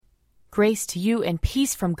Grace to you and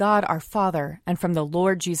peace from God our Father and from the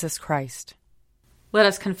Lord Jesus Christ. Let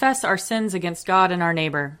us confess our sins against God and our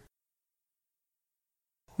neighbor.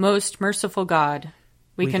 Most merciful God,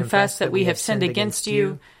 we confess that we have sinned against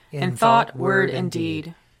you in thought, word, and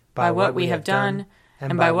deed, by what we have done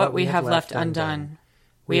and by what we have left undone.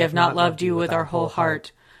 We have not loved you with our whole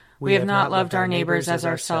heart. We have not loved our neighbors as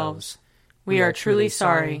ourselves. We are truly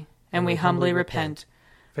sorry, and we humbly repent.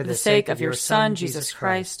 For the sake of your Son, Jesus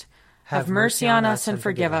Christ, have mercy on us and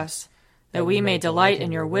forgive us, that we may delight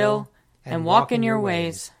in your will and walk in your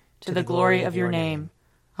ways, to the glory of your name.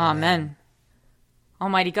 Amen.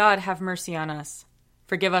 Almighty God, have mercy on us.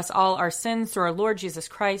 Forgive us all our sins through our Lord Jesus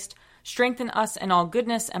Christ. Strengthen us in all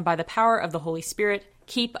goodness, and by the power of the Holy Spirit,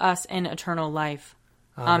 keep us in eternal life.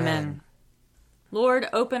 Amen. Lord,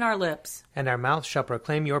 open our lips, and our mouth shall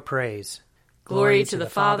proclaim your praise. Glory to the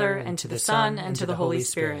Father, and to the Son, and to the Holy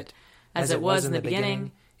Spirit, as it was in the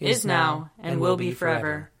beginning, is now, and will be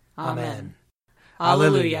forever. Amen.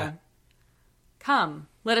 Alleluia. Come,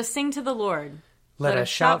 let us sing to the Lord. Let us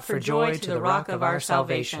shout for joy to the rock of our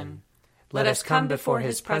salvation. Let us come before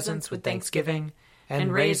his presence with thanksgiving,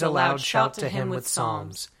 and raise a loud shout to him with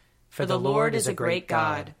psalms. For the Lord is a great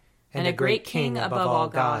God, and a great King above all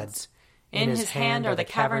gods. In his hand are the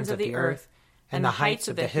caverns of the earth, and the heights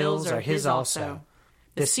of the hills are his also.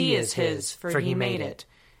 The sea is his, for he made it,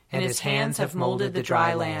 and his hands have molded the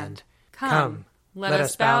dry land. Come, let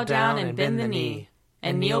us bow down and bend the knee,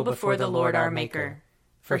 and kneel before the Lord our Maker.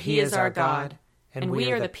 For he is our God, and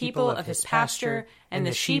we are the people of his pasture and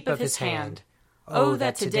the sheep of his hand. Oh,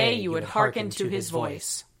 that today you would hearken to his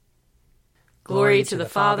voice. Glory to the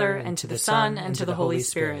Father, and to the Son, and to the Holy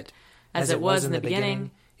Spirit, as it was in the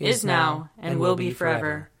beginning, is now, and will be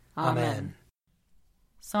forever. Amen.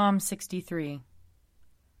 Psalm 63.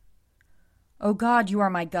 O God, you are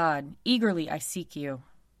my God. Eagerly I seek you.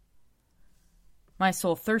 My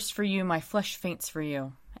soul thirsts for you, my flesh faints for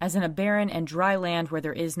you, as in a barren and dry land where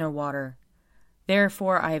there is no water.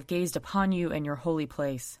 Therefore I have gazed upon you in your holy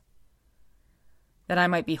place, that I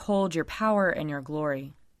might behold your power and your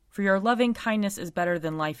glory. For your loving kindness is better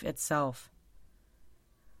than life itself.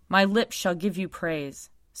 My lips shall give you praise.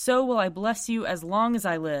 So will I bless you as long as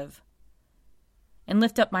I live, and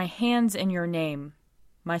lift up my hands in your name.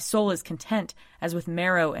 My soul is content as with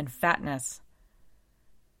marrow and fatness,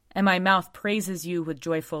 and my mouth praises you with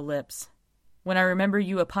joyful lips, when I remember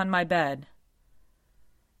you upon my bed,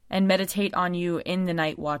 and meditate on you in the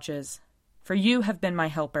night watches. For you have been my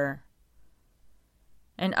helper,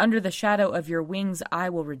 and under the shadow of your wings I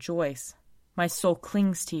will rejoice. My soul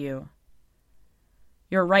clings to you.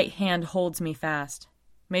 Your right hand holds me fast.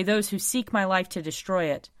 May those who seek my life to destroy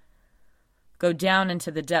it go down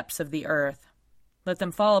into the depths of the earth. Let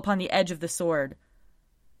them fall upon the edge of the sword,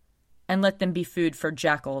 and let them be food for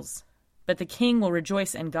jackals. But the king will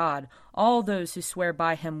rejoice in God. All those who swear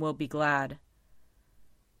by him will be glad.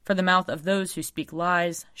 For the mouth of those who speak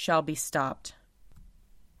lies shall be stopped.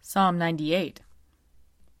 Psalm 98.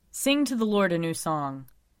 Sing to the Lord a new song,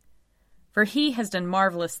 for he has done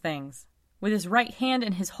marvelous things. With his right hand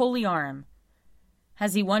and his holy arm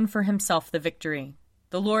has he won for himself the victory.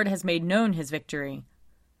 The Lord has made known his victory.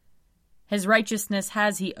 His righteousness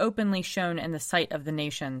has he openly shown in the sight of the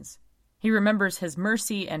nations. He remembers his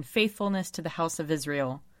mercy and faithfulness to the house of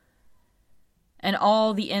Israel. And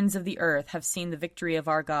all the ends of the earth have seen the victory of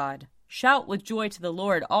our God. Shout with joy to the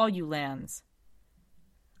Lord, all you lands.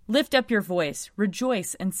 Lift up your voice,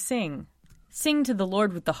 rejoice, and sing. Sing to the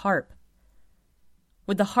Lord with the harp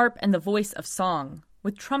and the voice of song,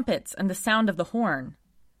 with trumpets and the sound of the horn.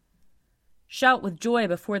 Shout with joy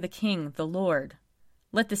before the King, the Lord.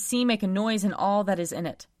 Let the sea make a noise and all that is in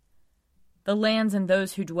it, the lands and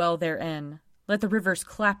those who dwell therein. Let the rivers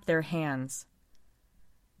clap their hands.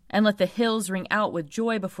 And let the hills ring out with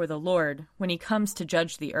joy before the Lord when he comes to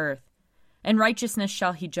judge the earth. In righteousness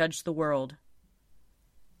shall he judge the world,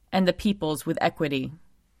 and the peoples with equity.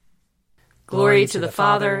 Glory to the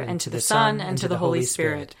Father, and to the Son, and to the Holy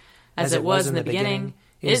Spirit, as it was in the beginning,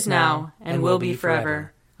 is now, and will be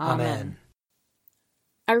forever. Amen.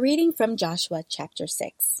 A reading from Joshua chapter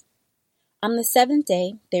 6. On the 7th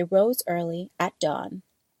day they rose early at dawn,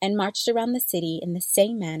 and marched around the city in the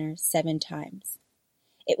same manner 7 times.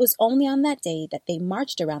 It was only on that day that they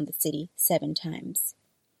marched around the city 7 times.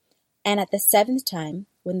 And at the 7th time,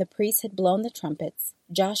 when the priests had blown the trumpets,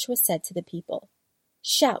 Joshua said to the people,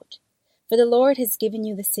 "Shout, for the Lord has given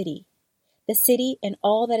you the city. The city and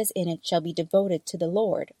all that is in it shall be devoted to the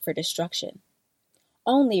Lord for destruction.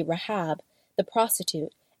 Only Rahab, the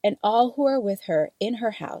prostitute, and all who are with her in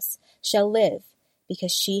her house shall live,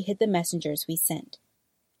 because she hid the messengers we sent.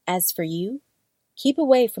 As for you, Keep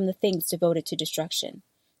away from the things devoted to destruction,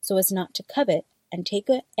 so as not to covet and take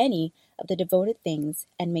any of the devoted things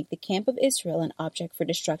and make the camp of Israel an object for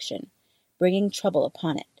destruction, bringing trouble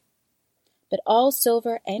upon it. But all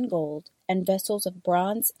silver and gold and vessels of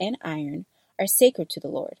bronze and iron are sacred to the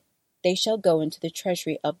Lord. They shall go into the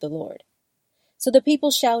treasury of the Lord. So the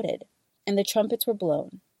people shouted, and the trumpets were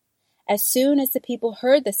blown. As soon as the people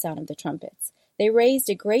heard the sound of the trumpets, they raised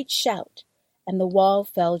a great shout, and the wall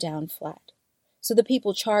fell down flat. So the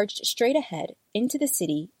people charged straight ahead into the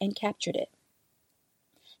city and captured it.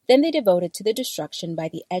 Then they devoted to the destruction by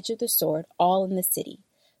the edge of the sword all in the city,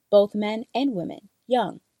 both men and women,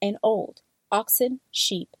 young and old, oxen,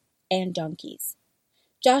 sheep, and donkeys.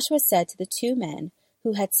 Joshua said to the 2 men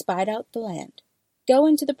who had spied out the land, "Go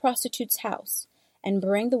into the prostitute's house, and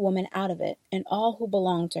bring the woman out of it and all who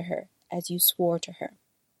belong to her, as you swore to her."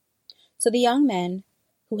 So the young men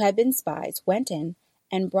who had been spies went in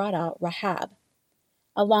and brought out Rahab,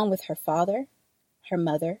 along with her father, her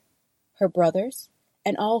mother, her brothers,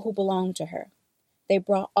 and all who belonged to her. They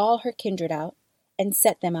brought all her kindred out and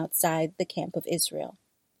set them outside the camp of Israel.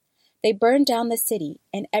 They burned down the city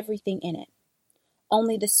and everything in it.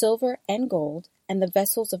 Only the silver and gold and the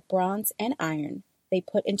vessels of bronze and iron they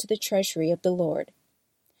put into the treasury of the Lord.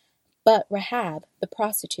 But Rahab, the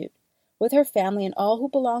prostitute, with her family and all who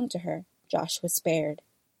belonged to her, Joshua spared.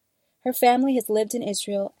 Her family has lived in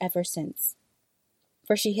Israel ever since,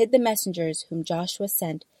 for she hid the messengers whom Joshua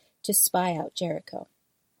sent to spy out Jericho.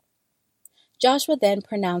 Joshua then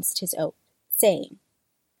pronounced his oath, saying,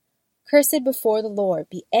 "Cursed before the Lord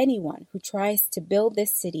be anyone who tries to build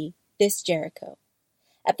this city, this Jericho.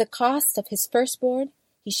 At the cost of his firstborn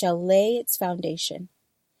he shall lay its foundation.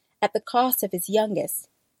 At the cost of his youngest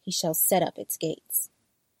he shall set up its gates."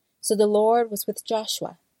 So the Lord was with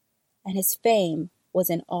Joshua, and his fame was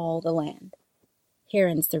in all the land. Here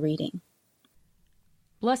ends the reading.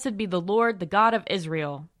 Blessed be the Lord, the God of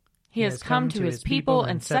Israel. He has come to his people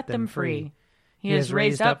and set them free. He has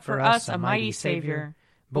raised up for us a mighty Savior,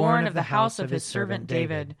 born of the house of his servant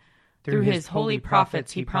David. Through his holy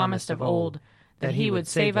prophets he promised of old that he would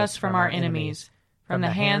save us from our enemies, from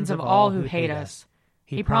the hands of all who hate us.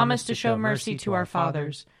 He promised to show mercy to our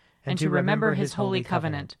fathers, and to remember his holy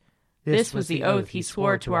covenant. This was the oath he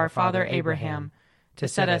swore to our father Abraham, to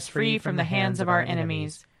set us free from the hands of our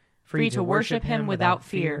enemies, free to worship him without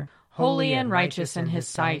fear, holy and righteous in his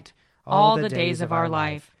sight, all the days of our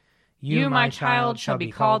life. You, my child, shall be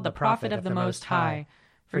called the prophet of the Most High,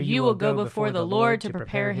 for you will go before the Lord to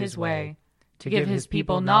prepare his way, to give his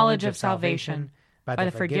people knowledge of salvation by the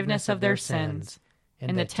forgiveness of their sins.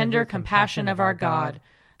 In the tender compassion of our God,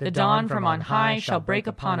 the dawn from on high shall break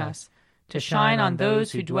upon us, to shine on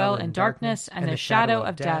those who dwell in darkness and the shadow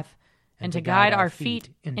of death, and to guide our feet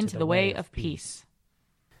into the way of peace.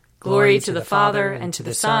 Glory to the Father, and to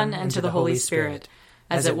the Son, and to the Holy Spirit,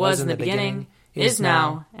 as it was in the beginning, is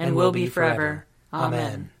now, and will be forever.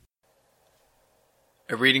 Amen.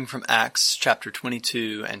 A reading from Acts chapter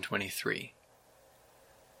 22 and 23.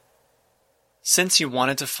 Since he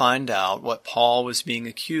wanted to find out what Paul was being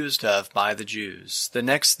accused of by the Jews, the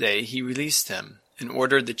next day he released him and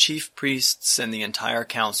ordered the chief priests and the entire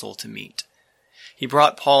council to meet. He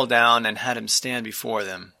brought Paul down and had him stand before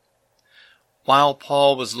them. While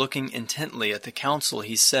Paul was looking intently at the council,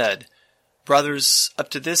 he said, "Brothers, up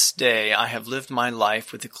to this day I have lived my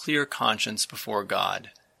life with a clear conscience before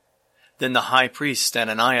God." Then the high priest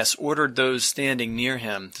Ananias ordered those standing near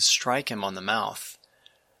him to strike him on the mouth.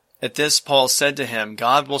 At this Paul said to him,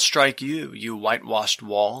 "God will strike you, you whitewashed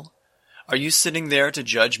wall. Are you sitting there to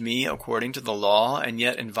judge me according to the law, and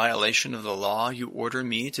yet in violation of the law you order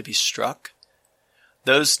me to be struck?"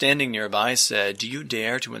 Those standing nearby said, "Do you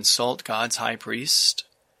dare to insult God's high priest?"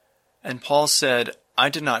 And Paul said, "I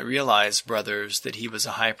did not realize, brothers, that he was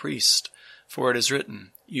a high priest, for it is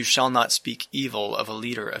written, 'You shall not speak evil of a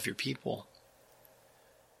leader of your people.'"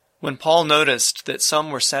 When Paul noticed that some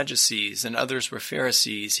were Sadducees and others were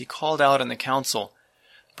Pharisees, he called out in the council,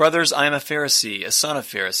 "Brothers, I am a Pharisee, a son of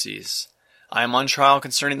Pharisees. I am on trial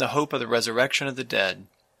concerning the hope of the resurrection of the dead."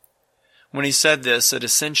 When he said this, a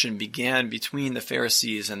dissension began between the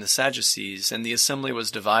Pharisees and the Sadducees, and the assembly was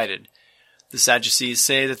divided. The Sadducees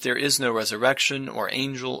say that there is no resurrection, or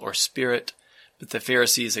angel, or spirit, but the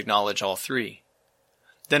Pharisees acknowledge all three.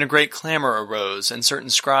 Then a great clamor arose, and certain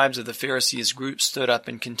scribes of the Pharisees' group stood up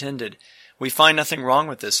and contended, "We find nothing wrong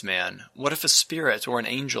with this man. What if a spirit or an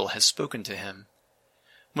angel has spoken to him?"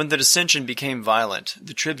 When the dissension became violent,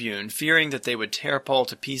 the tribune, fearing that they would tear Paul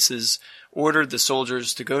to pieces, ordered the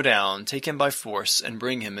soldiers to go down, take him by force, and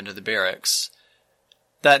bring him into the barracks.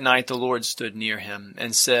 That night the Lord stood near him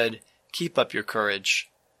and said, "Keep up your courage,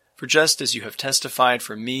 For just as you have testified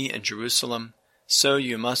for me in Jerusalem, so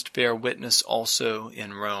you must bear witness also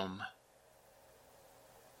in Rome."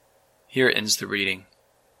 Here ends the reading.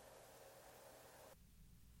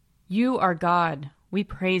 You are God, we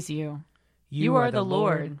praise you. You are the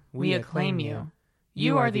Lord, we acclaim you.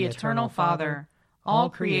 You are the eternal Father,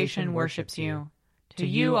 all creation worships you. To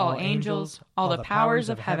you all angels, all the powers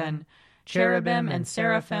of heaven, cherubim and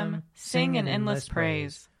seraphim, sing in endless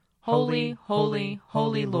praise. Holy, holy,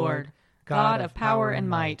 holy Lord, God of power and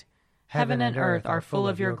might, heaven and earth are full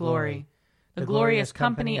of your glory. The glorious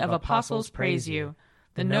company of apostles praise you.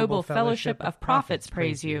 The noble fellowship of prophets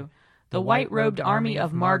praise you. The white-robed army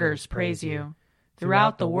of martyrs praise you.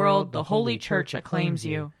 Throughout the world the holy church acclaims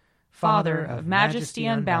you. Father of majesty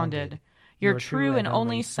unbounded, your true and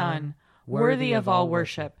only Son, worthy of all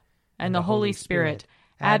worship, and the Holy Spirit,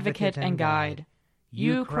 advocate and guide.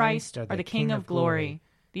 You, Christ, are the King of glory,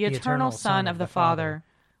 the eternal Son of the Father.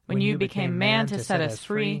 When you became man to set us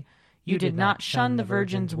free, you did not shun the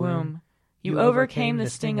Virgin's womb. You overcame the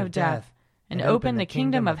sting of death and opened the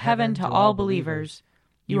kingdom of heaven to all believers.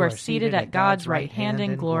 You are seated at God's right hand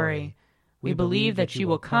in glory. We believe that you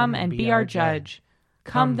will come and be our judge.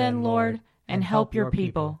 Come then, Lord, and help your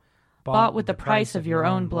people, bought with the price of your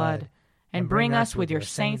own blood, and bring us with your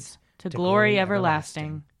saints to glory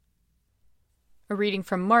everlasting. A reading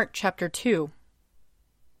from Mark chapter 2.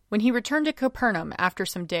 When he returned to Capernaum after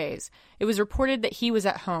some days, it was reported that he was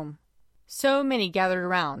at home. So many gathered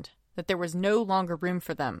around that there was no longer room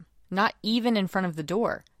for them, not even in front of the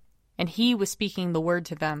door, and he was speaking the word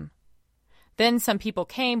to them. Then some people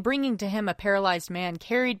came, bringing to him a paralyzed man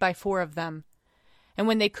carried by 4 of them. And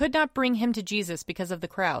when they could not bring him to Jesus because of the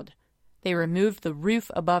crowd, they removed the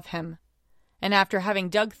roof above him. And after having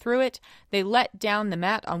dug through it, they let down the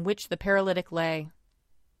mat on which the paralytic lay.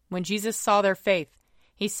 When Jesus saw their faith,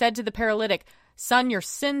 he said to the paralytic, "Son, your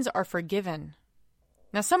sins are forgiven."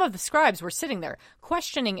 Now some of the scribes were sitting there,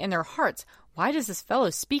 questioning in their hearts, "Why does this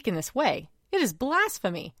fellow speak in this way? It is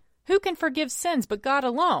blasphemy. Who can forgive sins but God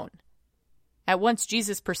alone?" At once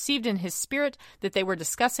Jesus perceived in his spirit that they were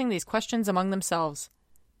discussing these questions among themselves.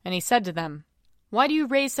 And he said to them, "Why do you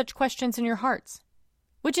raise such questions in your hearts?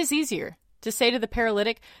 Which is easier, to say to the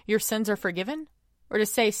paralytic, 'Your sins are forgiven,' or to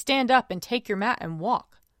say, 'Stand up and take your mat and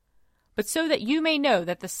walk'? But so that you may know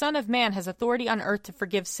that the Son of Man has authority on earth to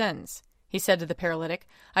forgive sins," he said to the paralytic,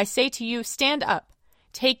 "I say to you, stand up,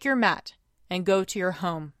 take your mat, and go to your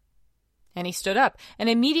home." And he stood up, and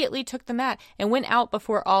immediately took the mat, and went out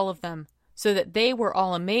before all of them, so that they were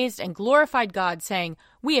all amazed and glorified God, saying,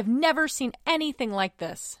 "We have never seen anything like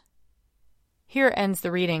this." Here ends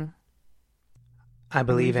the reading. I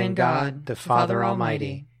believe in God, the Father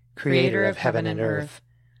Almighty, creator of heaven and earth.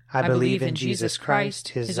 I believe in Jesus Christ,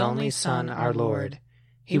 his only Son, our Lord.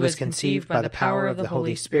 He was conceived by the power of the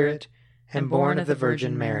Holy Spirit and born of the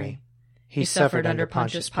Virgin Mary. He suffered under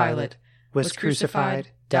Pontius Pilate, was crucified,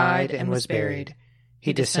 died, and was buried.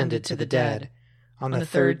 He descended to the dead. On the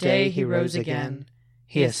 3rd day he rose again.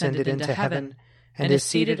 He ascended into heaven and is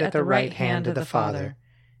seated at the right hand of the Father.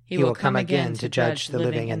 He will come again to judge the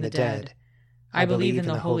living and the dead. I believe in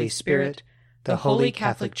the Holy Spirit, the Holy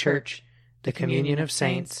Catholic Church, the communion of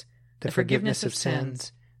saints, the forgiveness of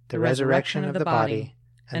sins, the resurrection of the body,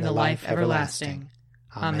 and the life everlasting.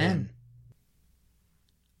 Amen.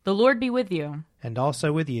 The Lord be with you. And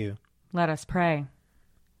also with you. Let us pray.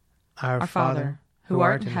 Our Father, who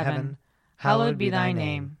art in heaven, hallowed be thy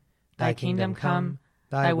name. Thy kingdom come,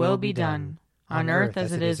 thy will be done, on earth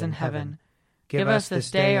as it is in heaven. Give us this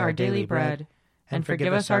day our daily bread, and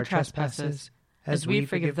forgive us our trespasses, as we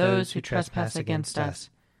forgive those who trespass against us.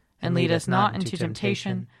 And lead us not into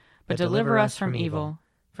temptation, but deliver us from evil.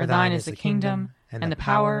 For thine is the kingdom, and the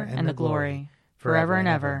power, and the glory, forever and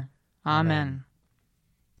ever. Amen.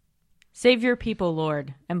 Save your people,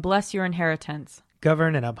 Lord, and bless your inheritance.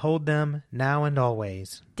 Govern and uphold them, now and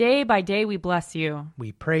always. Day by day we bless you.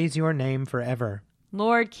 We praise your name forever.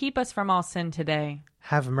 Lord, keep us from all sin today.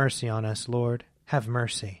 Have mercy on us, Lord. Have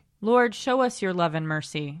mercy. Lord, show us your love and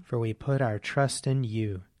mercy. For we put our trust in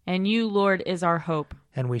you. And you, Lord, is our hope.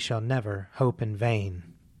 And we shall never hope in vain.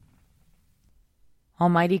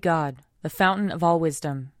 Almighty God, the fountain of all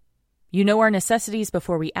wisdom, you know our necessities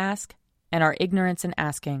before we ask, and our ignorance in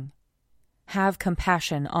asking. Have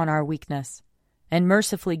compassion on our weakness, and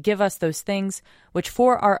mercifully give us those things which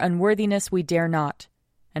for our unworthiness we dare not,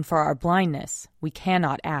 and for our blindness we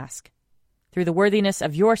cannot ask. Through the worthiness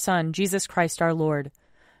of your Son, Jesus Christ our Lord,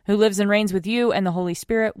 who lives and reigns with you and the Holy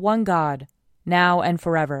Spirit, one God, now and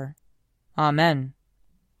forever. Amen.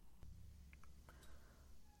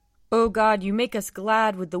 O God, you make us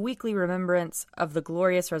glad with the weekly remembrance of the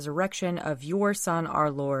glorious resurrection of your Son, our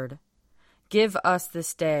Lord. Give us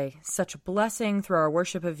this day such blessing through our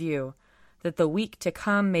worship of you, that the week to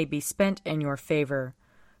come may be spent in your favor.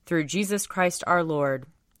 Through Jesus Christ our Lord.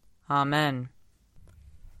 Amen.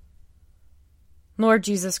 Lord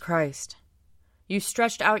Jesus Christ, you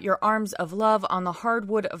stretched out your arms of love on the hard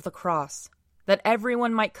wood of the cross, that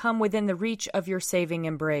everyone might come within the reach of your saving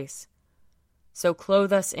embrace. So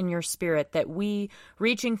clothe us in your Spirit, that we,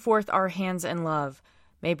 reaching forth our hands in love,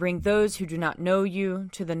 may bring those who do not know you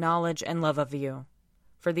to the knowledge and love of you.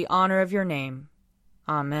 For the honor of your name.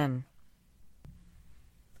 Amen.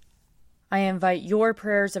 I invite your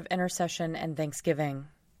prayers of intercession and thanksgiving.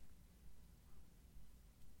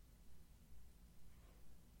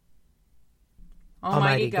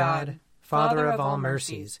 Almighty God, Father of all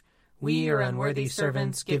mercies, we, your unworthy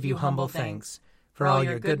servants, give you humble thanks for all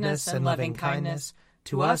your goodness and loving kindness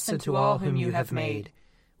to us and to all whom you have made.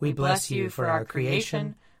 We bless you for our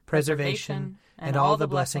creation, preservation, and all the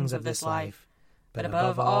blessings of this life, but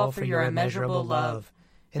above all for your immeasurable love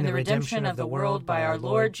in the redemption of the world by our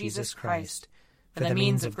Lord Jesus Christ, for the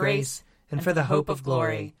means of grace and for the hope of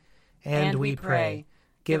glory. And we pray,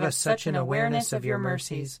 give us such an awareness of your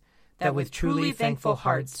mercies, that with truly thankful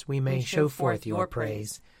hearts we may show forth your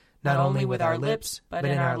praise, not only with our lips, but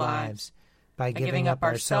in our lives, by giving up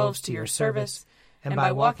ourselves to your service, and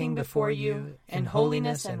by walking before you in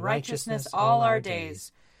holiness and righteousness all our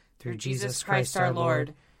days, through Jesus Christ our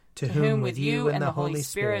Lord, to whom with you and the Holy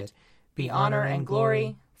Spirit be honor and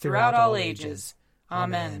glory throughout all ages.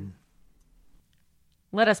 Amen.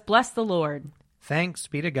 Let us bless the Lord. Thanks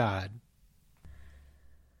be to God.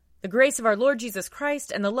 The grace of our Lord Jesus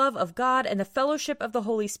Christ, and the love of God, and the fellowship of the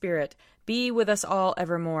Holy Spirit be with us all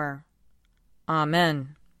evermore.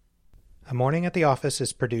 Amen. A Morning at the Office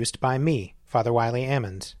is produced by me, Father Wiley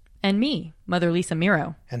Ammons, And me, Mother Lisa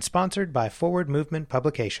Meirow. and sponsored by Forward Movement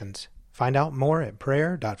Publications. Find out more at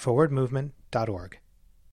prayer.forwardmovement.org.